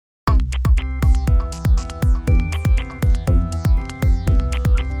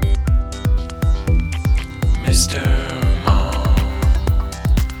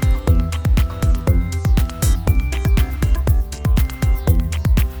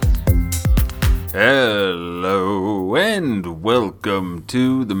Hello and welcome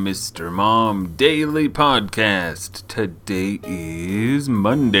to the Mr. Mom Daily Podcast. Today is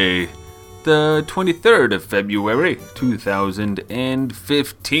Monday, the 23rd of February,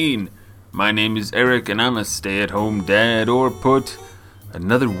 2015. My name is Eric and I'm a stay-at-home dad, or put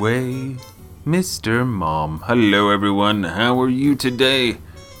another way, Mr. Mom. Hello everyone, how are you today?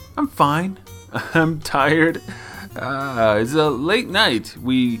 I'm fine. I'm tired. It's a late night.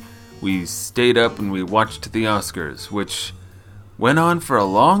 We stayed up and we watched the Oscars, which went on for a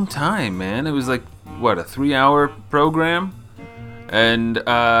long time, man. It was like, a 3-hour program? And,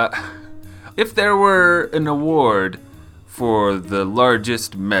 if there were an award for the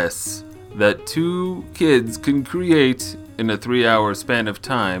largest mess that two kids can create in a 3-hour span of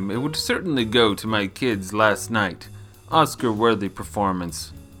time, it would certainly go to my kids last night. Oscar-worthy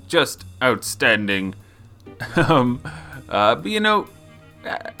performance. Just outstanding. But you know,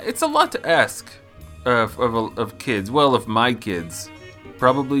 it's a lot to ask of kids. Well, of my kids.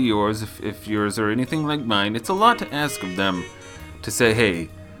 Probably yours, if yours are anything like mine. It's a lot to ask of them to say, hey,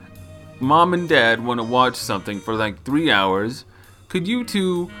 Mom and Dad want to watch something for like 3 hours. Could you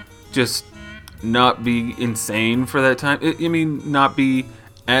two just not be insane for that time? I mean, not be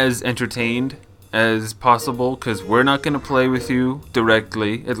as entertained as possible, because we're not going to play with you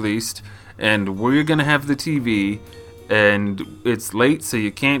directly, at least. And we're going to have the TV. And it's late, so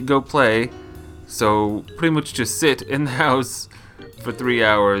you can't go play. So pretty much just sit in the house for 3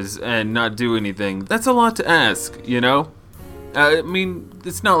 hours and not do anything. That's a lot to ask, you know? I mean,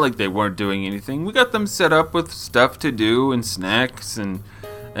 it's not like they weren't doing anything. We got them set up with stuff to do and snacks and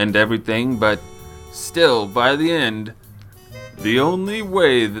everything. But still, by the end, the only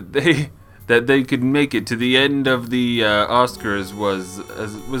way that they could make it to the end of the Oscars was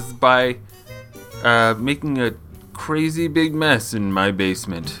by making a crazy big mess in my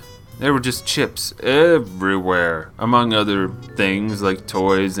basement. There were just chips everywhere, among other things like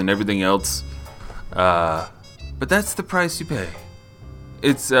toys and everything else. But that's the price you pay.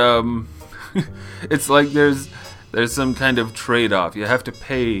 It's it's like there's some kind of trade-off. You have to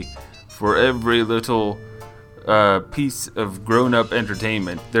pay for every little piece of grown-up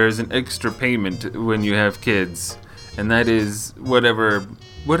entertainment. There's an extra payment when you have kids, and that is whatever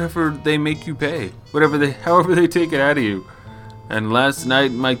they make you pay, however they take it out of you. And last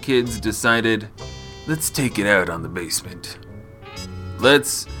night my kids decided, let's take it out on the basement.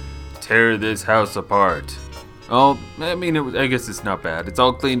 Let's tear this house apart. I guess it's not bad. It's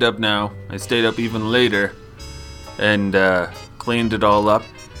all cleaned up now. I stayed up even later and cleaned it all up.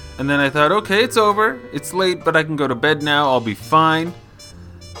 And then I thought, okay, it's over. It's late, but I can go to bed now. I'll be fine.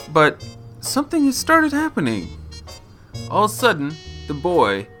 But something has started happening. All of a sudden, the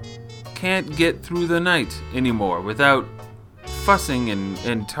boy can't get through the night anymore without fussing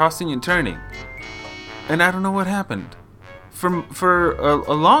and tossing and turning. And I don't know what happened. For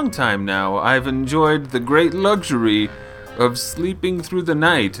a long time now, I've enjoyed the great luxury of sleeping through the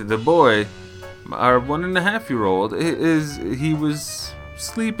night. The boy, our 1.5-year-old, he was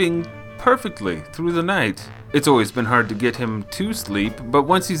sleeping perfectly through the night. It's always been hard to get him to sleep, but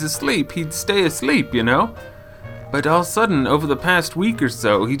once he's asleep, he'd stay asleep, you know? But all of a sudden, over the past week or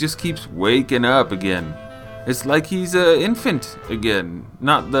so, he just keeps waking up again. It's like he's an infant again,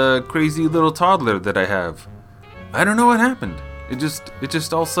 not the crazy little toddler that I have. I don't know what happened. It just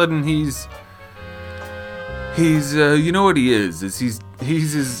all of a sudden he's you know what he is he's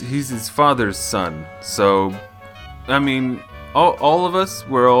his father's son. So, I mean, all of us,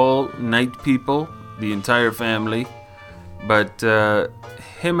 we're all night people, the entire family, but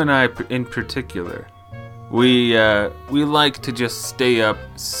him and I in particular. We like to just stay up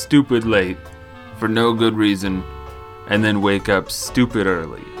stupid late for no good reason and then wake up stupid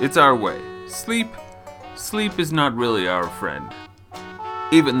early. It's our way. Sleep is not really our friend.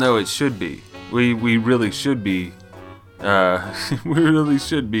 Even though it should be. We really should be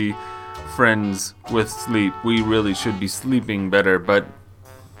friends with sleep. We really should be sleeping better, but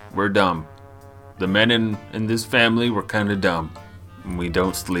we're dumb. The men in this family were kind of dumb. And we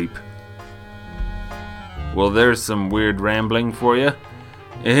don't sleep. Well, there's some weird rambling for you.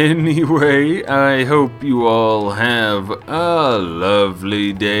 Anyway, I hope you all have a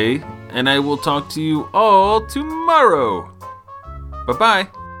lovely day, and I will talk to you all tomorrow. Bye-bye.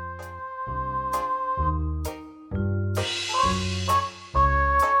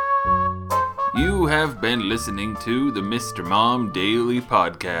 You have been listening to the Mr. Mom Daily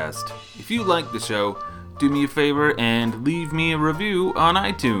Podcast. If you like the show, do me a favor and leave me a review on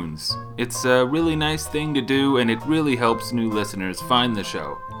iTunes. It's a really nice thing to do, and it really helps new listeners find the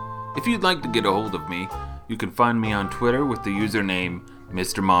show. If you'd like to get a hold of me, you can find me on Twitter with the username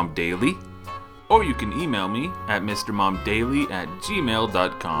Mr. Mom Daily, or you can email me at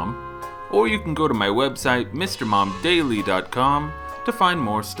mrmomdaily@gmail.com, or you can go to my website, mrmomdaily.com, to find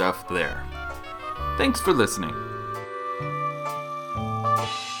more stuff there. Thanks for listening.